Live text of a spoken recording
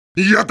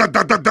Here I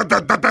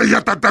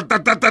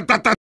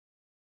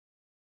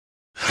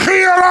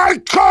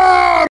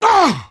come!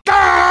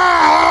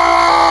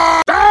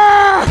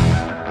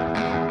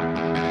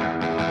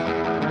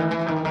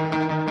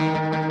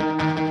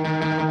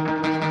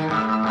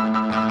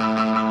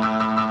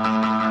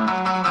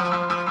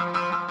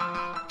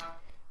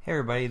 Hey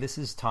everybody, this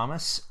is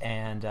Thomas,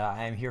 and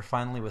I am here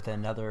finally with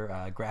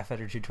another graph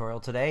editor tutorial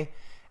today.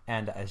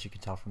 And as you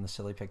can tell from the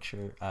silly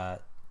picture,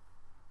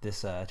 this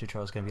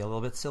tutorial is going to be a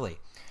little bit silly.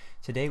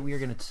 Today we are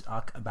going to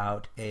talk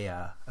about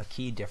a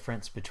key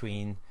difference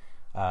between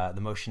the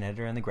motion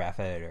editor and the graph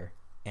editor,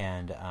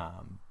 and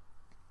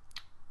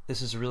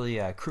this is really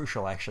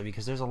crucial actually,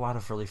 because there's a lot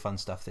of really fun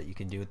stuff that you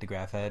can do with the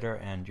graph editor,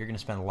 and you're going to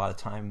spend a lot of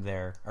time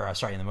there, or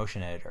sorry, in the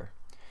motion editor.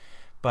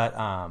 But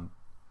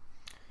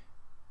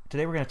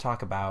today we're going to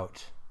talk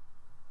about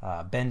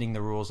bending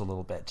the rules a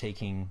little bit,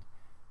 taking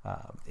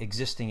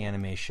existing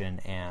animation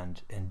and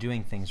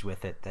doing things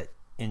with it that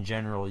in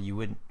general you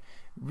wouldn't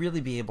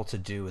really be able to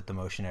do with the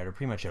motion editor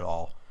pretty much at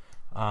all.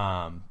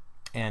 We're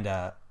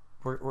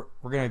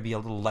going to be a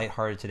little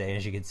lighthearted today,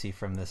 as you can see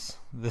from this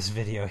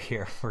video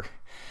here.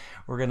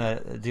 We're going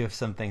to do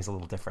some things a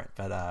little different,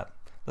 but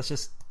let's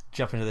just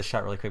jump into this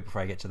shot really quick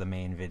before I get to the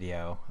main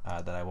video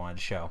that I wanted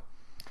to show.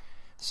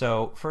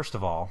 So first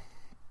of all,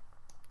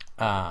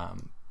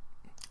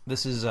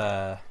 this is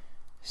a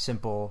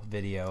simple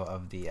video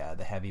of the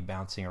heavy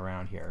bouncing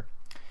around here,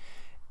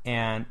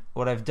 and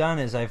what I've done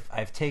is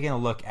I've taken a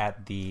look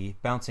at the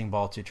bouncing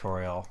ball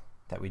tutorial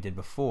that we did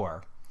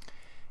before,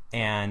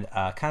 and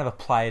kind of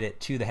applied it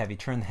to the heavy,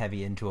 turned the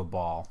heavy into a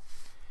ball,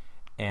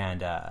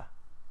 and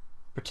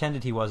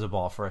pretended he was a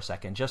ball for a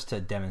second just to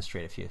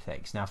demonstrate a few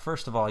things. Now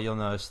first of all, you'll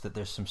notice that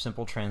there's some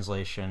simple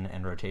translation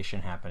and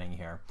rotation happening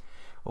here.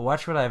 Well,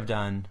 watch what I've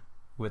done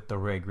with the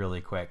rig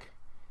really quick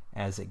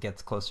as it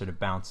gets closer to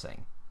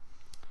bouncing.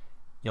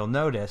 You'll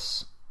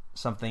notice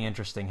something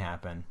interesting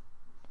happen.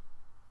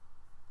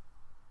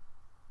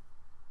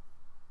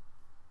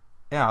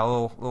 Yeah, a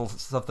little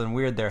something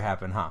weird there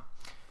happened, huh?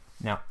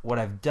 Now, what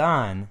I've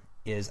done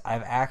is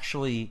I've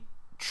actually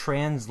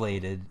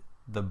translated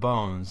the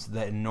bones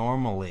that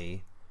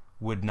normally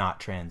would not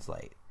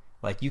translate.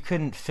 Like, you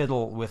couldn't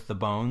fiddle with the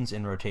bones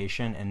in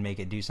rotation and make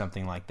it do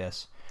something like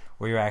this,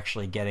 where you're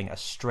actually getting a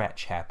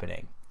stretch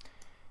happening.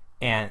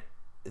 And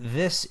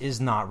this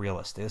is not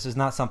realistic. This is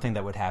not something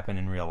that would happen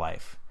in real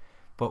life.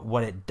 But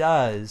what it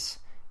does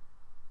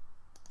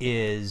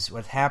is,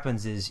 what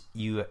happens is,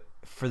 you,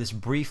 for this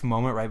brief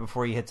moment right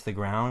before he hits the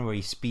ground where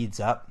he speeds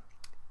up,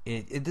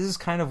 this is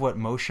kind of what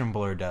motion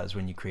blur does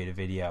when you create a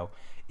video,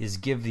 is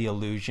give the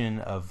illusion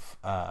of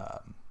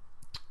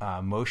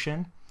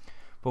motion.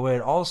 But what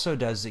it also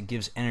does is it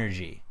gives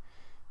energy.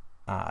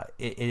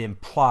 It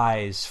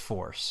implies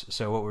force.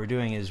 So what we're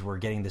doing is we're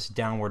getting this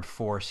downward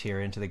force here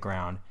into the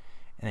ground,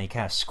 and then he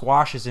kind of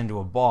squashes into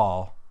a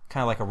ball,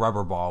 kind of like a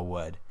rubber ball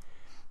would.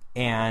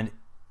 And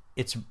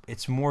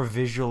it's more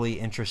visually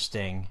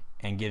interesting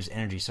and gives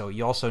energy. So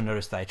you also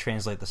notice that I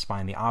translate the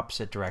spine the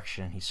opposite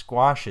direction. He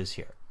squashes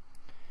here,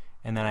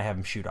 and then I have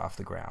him shoot off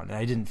the ground. And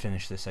I didn't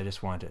finish this. I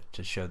just wanted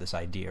to show this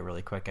idea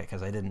really quick,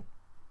 because I didn't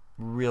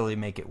really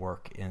make it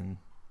work in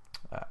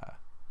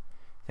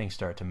things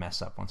started to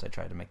mess up once I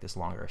tried to make this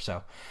longer.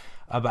 So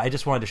but I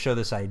just wanted to show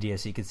this idea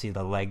so you can see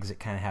the legs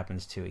it kind of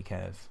happens to. He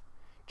kind of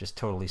just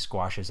totally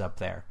squashes up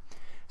there.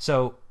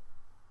 So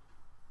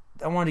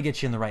I wanted to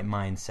get you in the right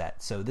mindset.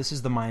 So this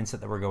is the mindset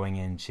that we're going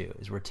into,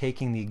 is we're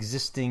taking the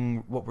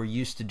existing, what we're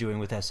used to doing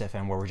with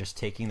SFM, where we're just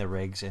taking the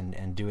rigs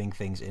and doing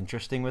things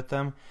interesting with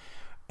them,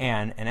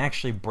 and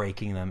actually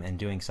breaking them and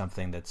doing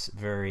something that's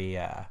very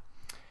out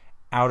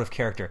of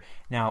character.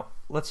 Now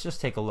let's just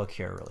take a look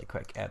here really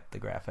quick at the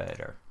graph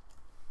editor.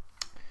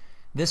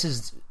 This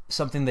is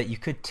something that you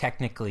could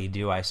technically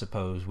do, I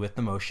suppose, with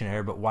the motion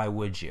editor, but why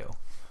would you?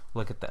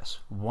 Look at this.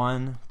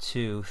 1,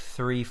 2,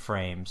 3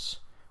 frames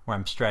where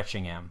I'm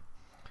stretching him,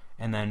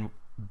 and then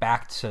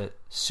back to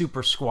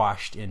super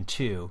squashed in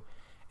 2,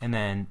 and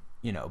then,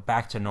 you know,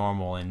 back to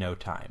normal in no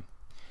time,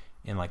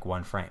 in like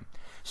 1 frame.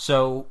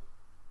 So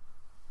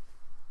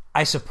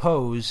I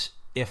suppose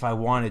if I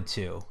wanted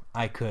to,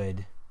 I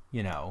could,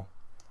 you know,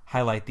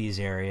 highlight these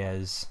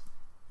areas,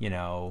 you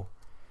know,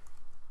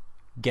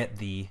 get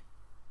the,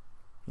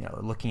 you know,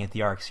 looking at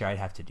the arcs here, I'd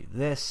have to do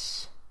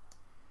this,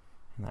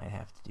 and I'd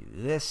have to do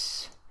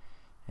this,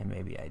 and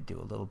maybe I'd do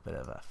a little bit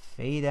of a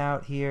fade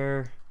out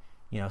here,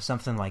 you know,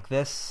 something like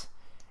this,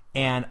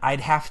 and I'd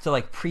have to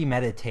like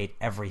premeditate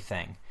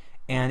everything,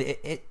 and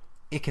it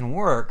can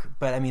work,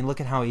 but I mean, look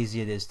at how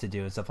easy it is to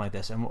do and stuff like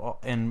this,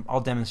 and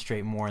I'll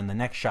demonstrate more in the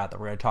next shot that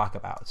we're going to talk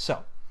about.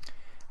 So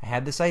I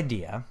had this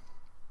idea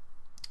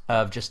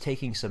of just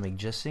taking some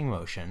existing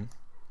motion,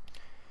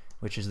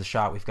 which is the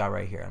shot we've got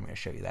right here. I'm going to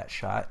show you that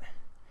shot.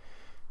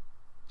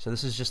 So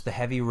this is just the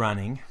heavy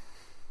running,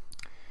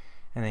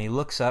 and then he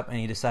looks up and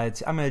he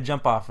decides, I'm going to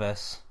jump off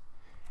this.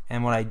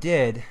 And what I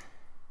did,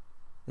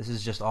 this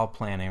is just all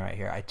planning right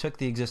here, I took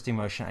the existing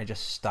motion, I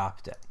just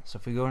stopped it. So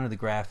if we go into the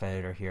graph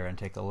editor here and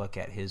take a look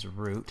at his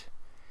root,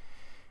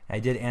 I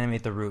did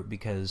animate the root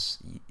because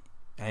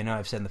I know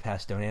I've said in the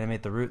past, don't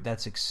animate the root.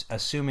 That's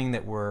assuming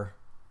that we're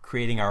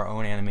creating our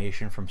own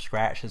animation from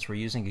scratch. Since we're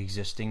using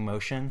existing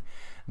motion,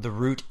 the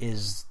root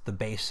is the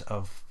base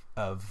of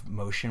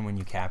motion when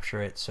you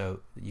capture it, so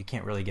you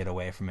can't really get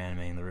away from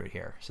animating the root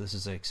here. So this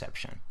is an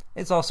exception.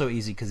 It's also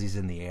easy because he's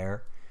in the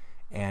air,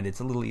 and it's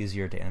a little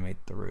easier to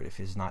animate the root if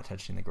he's not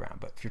touching the ground.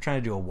 But if you're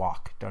trying to do a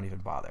walk, don't even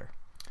bother.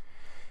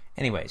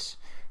 Anyways,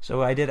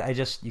 so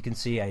you can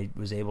see I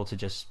was able to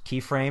just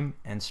keyframe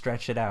and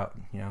stretch it out.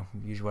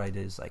 Usually what I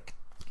did is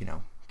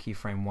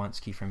keyframe once,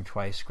 keyframe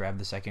twice, grab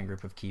the second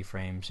group of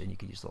keyframes, and you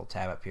can use a little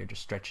tab up here,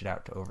 just stretch it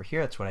out to over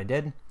here. That's what I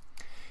did. And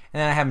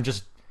then I have him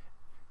just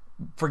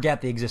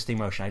forget the existing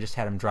motion. I just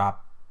had him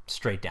drop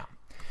straight down.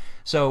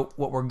 So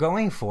what we're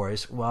going for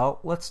is, well,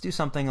 let's do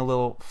something a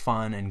little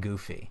fun and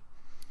goofy.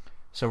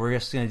 So we're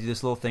just going to do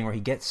this little thing where he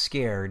gets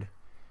scared.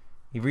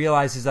 He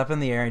realizes he's up in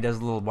the air. He does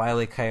a little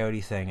Wile E.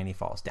 Coyote thing, and he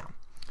falls down.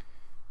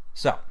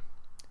 So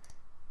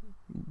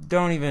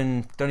don't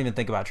even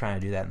think about trying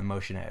to do that in the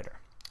motion editor.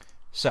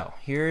 So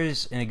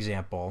here's an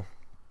example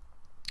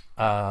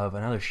of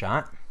another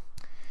shot.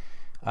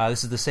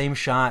 This is the same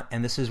shot,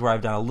 and this is where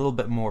I've done a little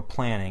bit more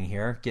planning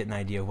here, get an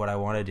idea of what I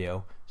want to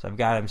do. So I've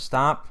got him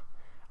stop.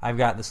 I've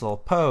got this little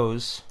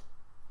pose,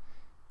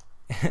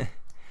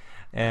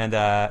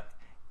 and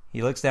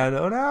he looks down,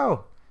 oh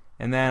no!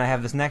 And then I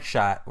have this next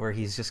shot where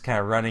he's just kind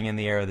of running in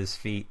the air with his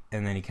feet,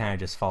 and then he kind of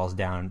just falls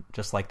down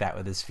just like that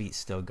with his feet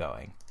still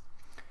going.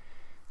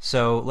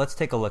 So let's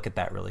take a look at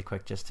that really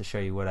quick just to show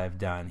you what I've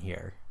done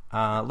here.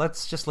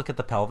 Let's just look at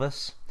the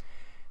pelvis.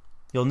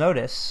 You'll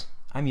notice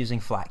I'm using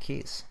flat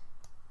keys.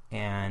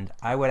 And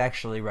I would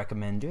actually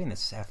recommend doing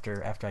this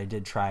after I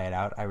did try it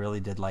out. I really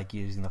did like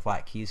using the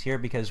flat keys here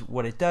because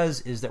what it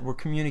does is that we're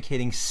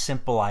communicating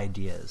simple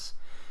ideas.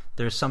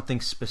 There's something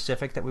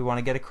specific that we want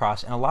to get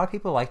across, and a lot of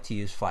people like to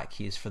use flat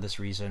keys for this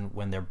reason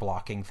when they're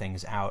blocking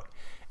things out,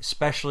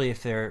 especially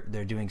if they're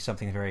doing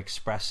something very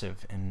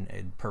expressive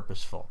and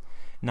purposeful.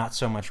 Not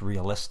so much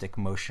realistic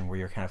motion where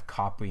you're kind of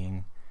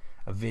copying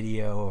a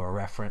video or a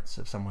reference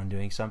of someone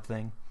doing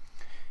something.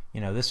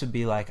 This would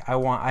be like,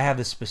 I have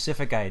this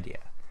specific idea.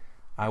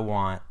 I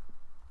want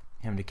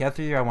him to get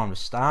through here. I want him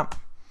to stop.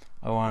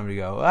 I want him to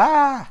go,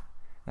 ah!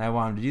 And I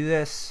want him to do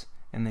this.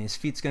 And then his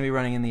feet's going to be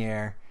running in the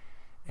air.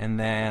 And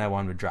then I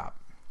want him to drop.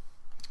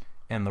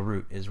 And the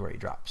root is where he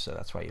drops. So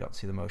that's why you don't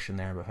see the motion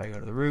there. But if I go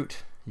to the root,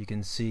 you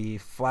can see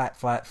flat,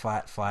 flat,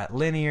 flat, flat,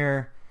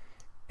 linear.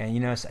 And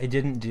you notice I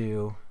didn't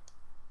do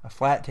a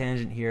flat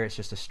tangent here. It's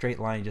just a straight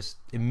line. He just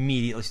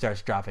immediately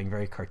starts dropping,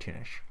 very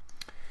cartoonish.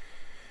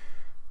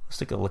 Let's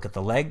take a look at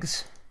the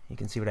legs. You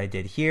can see what I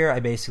did here. I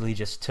basically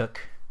just took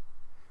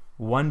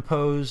one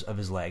pose of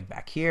his leg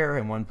back here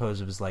and one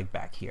pose of his leg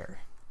back here.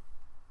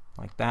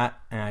 Like that.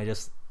 And I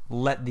just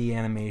let the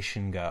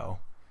animation go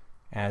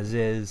as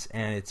is,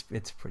 and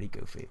it's pretty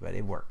goofy, but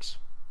it works.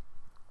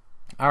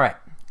 Alright,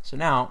 so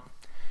now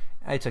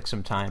I took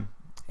some time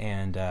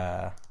and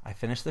I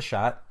finished the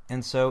shot,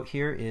 and so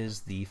here is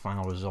the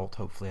final result.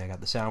 Hopefully I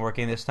got the sound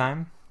working this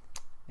time.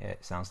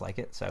 It sounds like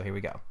it, so here we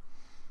go.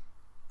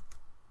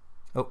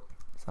 Oh,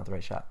 it's not the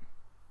right shot.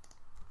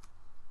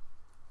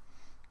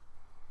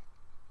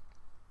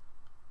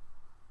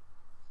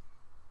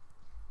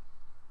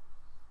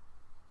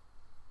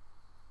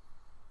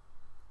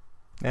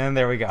 And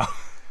there we go.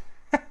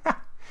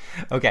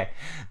 Okay.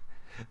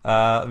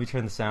 Let me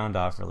turn the sound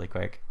off really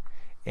quick.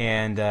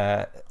 And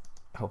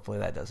hopefully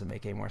that doesn't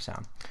make any more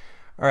sound.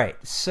 Alright,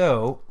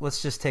 so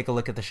let's just take a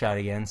look at the shot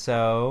again.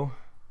 So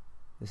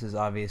this is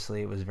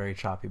obviously, it was very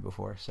choppy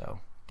before, so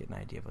get an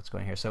idea of what's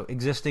going here. So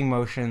existing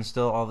motion,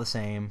 still all the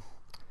same.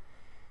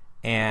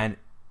 And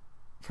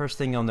first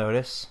thing you'll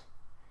notice,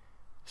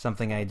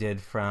 something I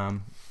did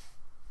from...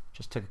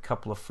 just took a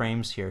couple of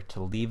frames here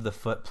to leave the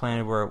foot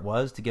planted where it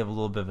was to give a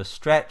little bit of a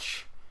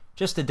stretch,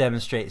 just to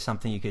demonstrate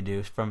something you could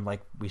do from,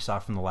 like we saw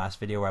from the last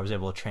video where I was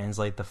able to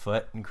translate the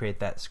foot and create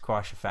that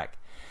squash effect.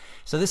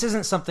 So this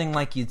isn't something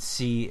like you'd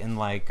see in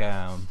like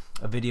a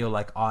video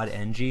like Odd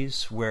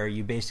NGs where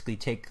you basically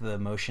take the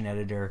motion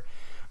editor,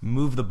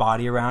 move the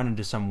body around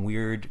into some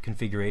weird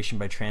configuration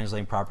by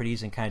translating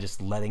properties and kind of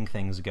just letting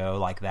things go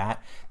like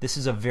that. This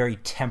is a very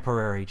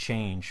temporary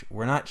change.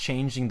 We're not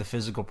changing the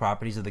physical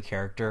properties of the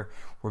character,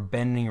 we're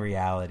bending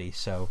reality.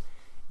 So,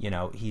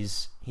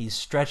 he's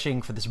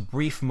stretching for this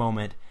brief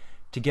moment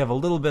to give a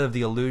little bit of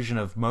the illusion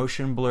of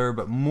motion blur,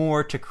 but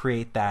more to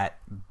create that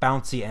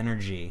bouncy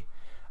energy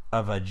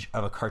of a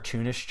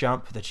cartoonish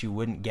jump that you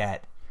wouldn't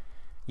get,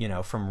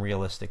 from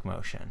realistic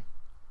motion.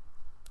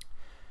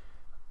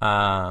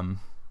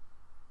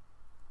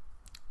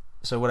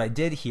 So what I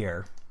did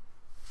here,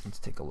 let's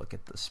take a look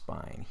at the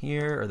spine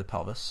here, or the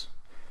pelvis.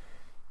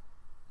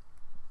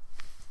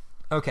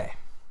 Okay,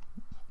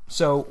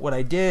 so what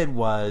I did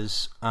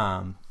was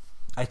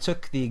I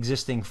took the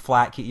existing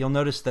flat key. You'll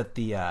notice that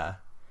the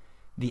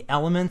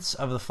elements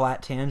of the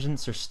flat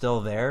tangents are still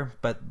there,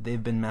 but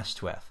they've been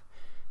messed with.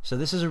 So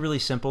this is a really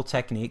simple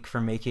technique for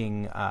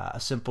making a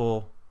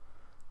simple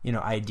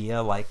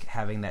idea, like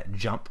having that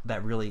jump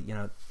that really,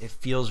 it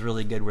feels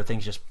really good where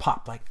things just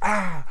pop like,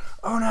 ah,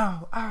 oh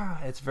no,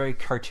 ah. It's very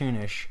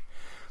cartoonish.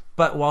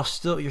 But while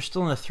you're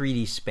still in a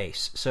 3D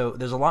space, so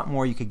there's a lot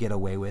more you could get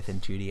away with in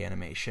 2D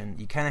animation.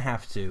 You kind of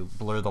have to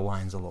blur the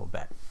lines a little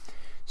bit.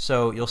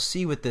 So you'll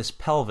see with this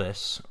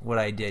pelvis, what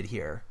I did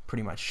here,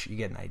 pretty much you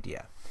get an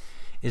idea,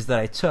 is that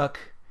I took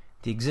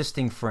the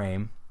existing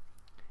frame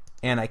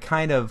and I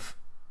kind of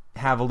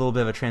have a little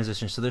bit of a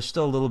transition. So there's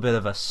still a little bit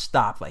of a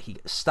stop, like he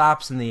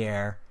stops in the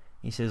air.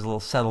 He says a little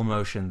settle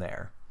motion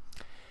there.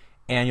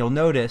 And you'll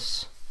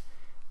notice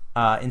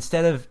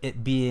instead of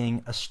it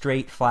being a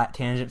straight flat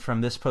tangent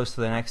from this pose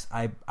to the next,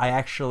 I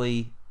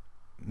actually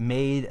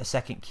made a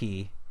second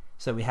key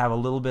so that we have a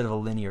little bit of a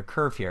linear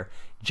curve here,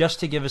 just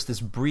to give us this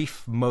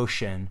brief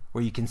motion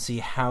where you can see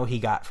how he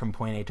got from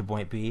point A to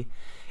point B.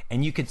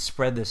 And you could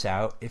spread this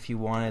out if you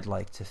wanted,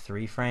 like to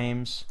 3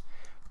 frames.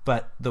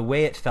 But the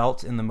way it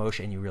felt in the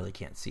motion, you really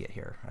can't see it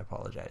here, I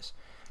apologize.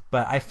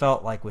 But I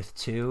felt like with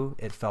 2,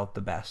 it felt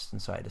the best,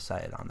 and so I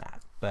decided on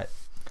that. But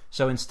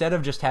so instead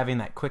of just having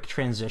that quick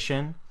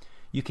transition,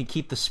 you can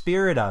keep the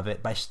spirit of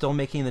it by still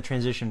making the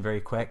transition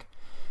very quick,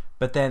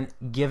 but then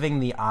giving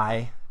the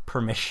eye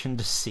permission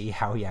to see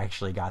how he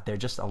actually got there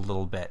just a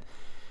little bit.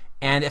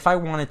 And if I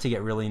wanted to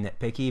get really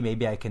nitpicky,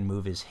 maybe I can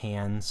move his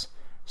hands.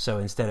 So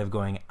instead of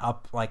going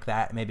up like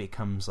that, maybe it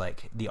comes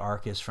like the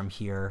arc is from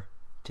here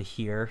to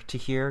here to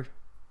here.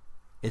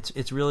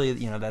 It's really,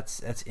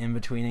 that's in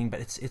betweening, but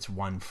it's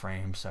 1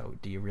 frame, so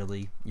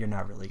you're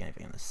not really going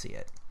to see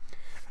it.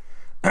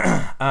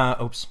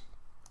 Oops.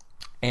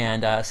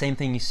 And same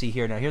thing you see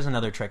here. Now here's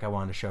another trick I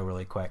wanted to show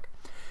really quick.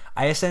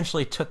 I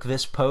essentially took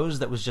this pose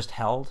that was just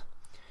held,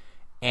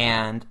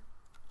 and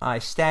I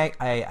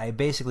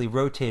basically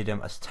rotated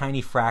him a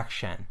tiny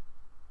fraction,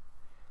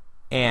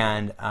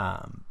 and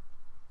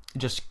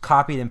just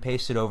copied and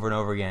pasted over and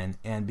over again.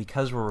 And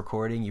because we're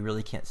recording, you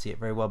really can't see it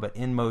very well, but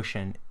in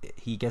motion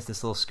he gets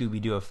this little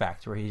Scooby-Doo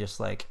effect where he just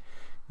like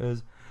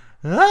goes,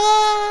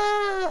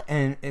 ah!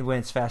 And when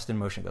it's fast in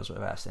motion, it goes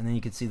really fast. And then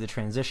you can see the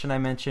transition I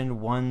mentioned,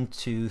 1,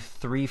 2,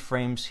 3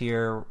 frames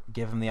here,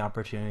 give him the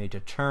opportunity to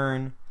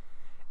turn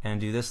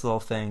and do this little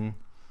thing.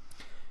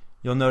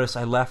 You'll notice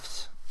I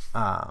left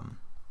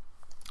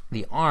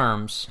the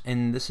arms,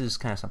 and this is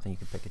kind of something you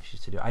can pick and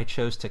choose to do. I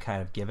chose to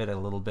kind of give it a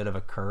little bit of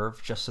a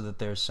curve just so that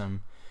there's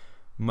some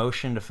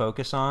motion to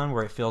focus on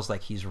where it feels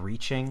like he's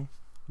reaching,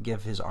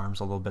 give his arms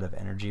a little bit of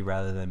energy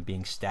rather than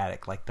being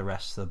static like the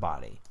rest of the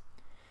body.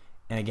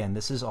 And again,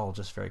 this is all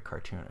just very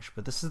cartoonish,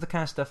 but this is the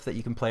kind of stuff that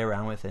you can play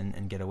around with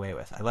and get away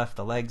with. I left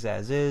the legs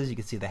as is. You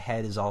can see the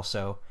head is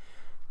also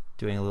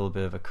doing a little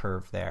bit of a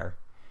curve there.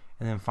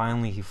 And then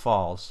finally he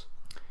falls.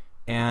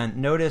 And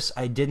notice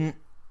I didn't,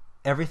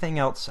 everything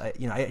else,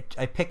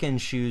 I pick and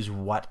choose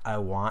what I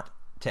want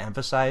to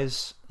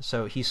emphasize.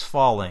 So he's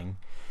falling.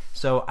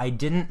 So I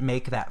didn't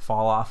make that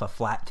fall off a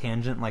flat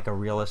tangent like a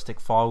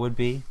realistic fall would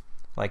be.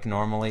 Like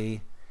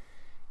normally,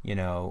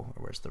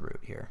 where's the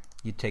root here?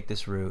 You take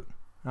this root.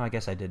 Oh, I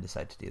guess I did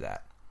decide to do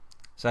that.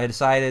 So I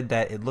decided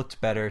that it looked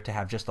better to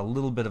have just a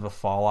little bit of a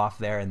fall off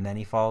there, and then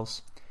he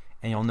falls.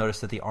 And you'll notice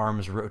that the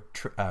arms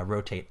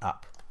rotate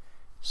up.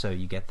 So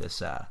you get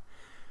this,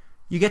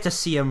 you get to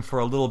see him for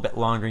a little bit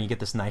longer, and you get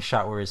this nice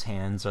shot where his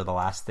hands are the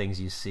last things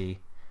you see,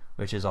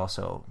 which is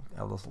also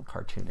a little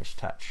cartoonish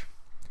touch.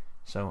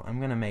 So I'm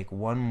going to make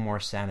one more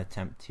sound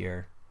attempt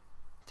here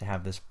to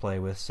have this play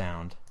with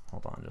sound.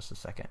 Hold on just a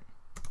second.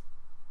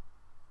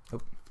 Oh,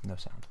 no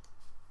sound.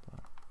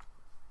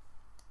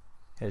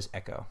 Here's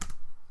echo.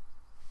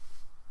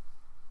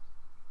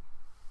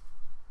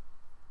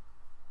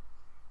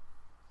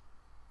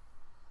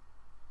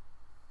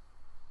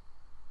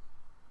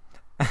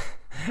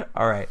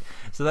 All right,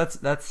 so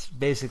that's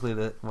basically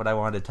what I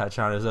wanted to touch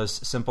on, is those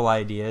simple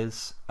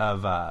ideas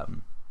of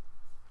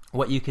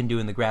what you can do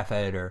in the graph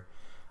editor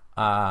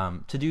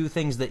to do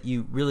things that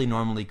you really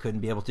normally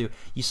couldn't be able to.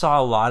 You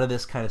saw a lot of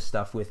this kind of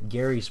stuff with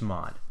Gary's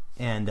mod,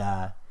 and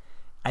I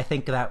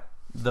think that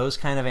those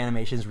kind of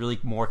animations really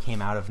more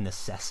came out of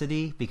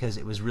necessity because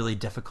it was really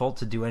difficult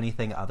to do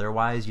anything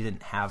otherwise. You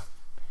didn't have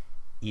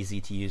easy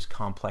to use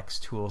complex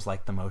tools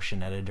like the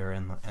motion editor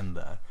and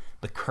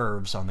the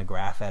curves on the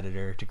graph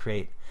editor to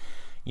create,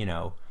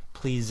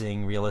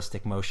 pleasing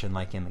realistic motion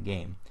like in the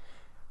game.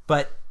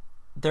 But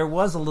there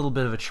was a little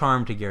bit of a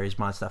charm to Gary's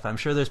mod stuff. I'm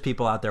sure there's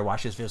people out there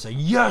watching this video saying,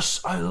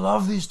 yes, I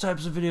love these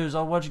types of videos.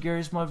 I'll watch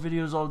Gary's mod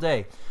videos all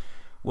day.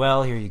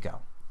 Well, here you go.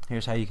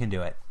 Here's how you can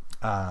do it.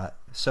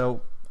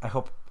 So I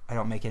hope I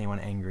don't make anyone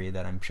angry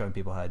that I'm showing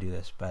people how to do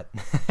this, but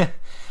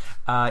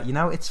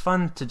it's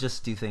fun to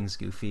just do things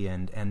goofy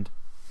and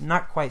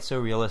not quite so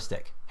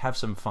realistic. Have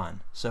some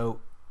fun.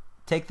 So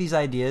take these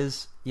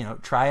ideas,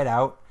 try it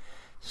out.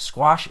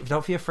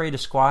 Don't be afraid to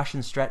squash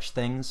and stretch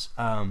things.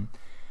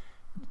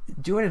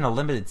 Do it in a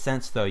limited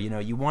sense, though.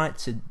 You want it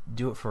to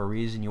do it for a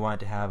reason. You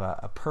want it to have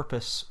a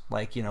purpose,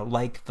 like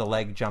the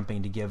leg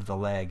jumping to give the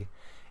leg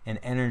an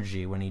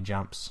energy when he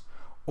jumps,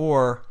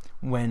 or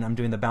when I'm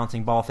doing the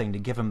bouncing ball thing to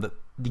give him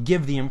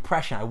the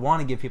impression. I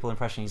want to give people the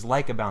impression he's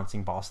like a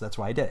bouncing ball, so that's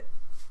why I did it.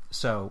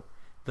 So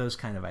those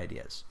kind of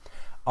ideas.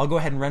 I'll go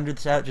ahead and render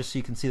this out just so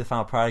you can see the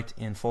final product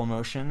in full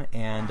motion,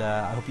 and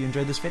I hope you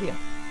enjoyed this video.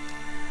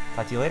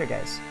 Talk to you later,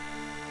 guys.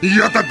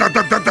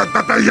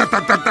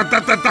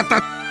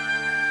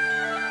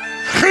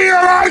 Here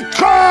I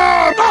come!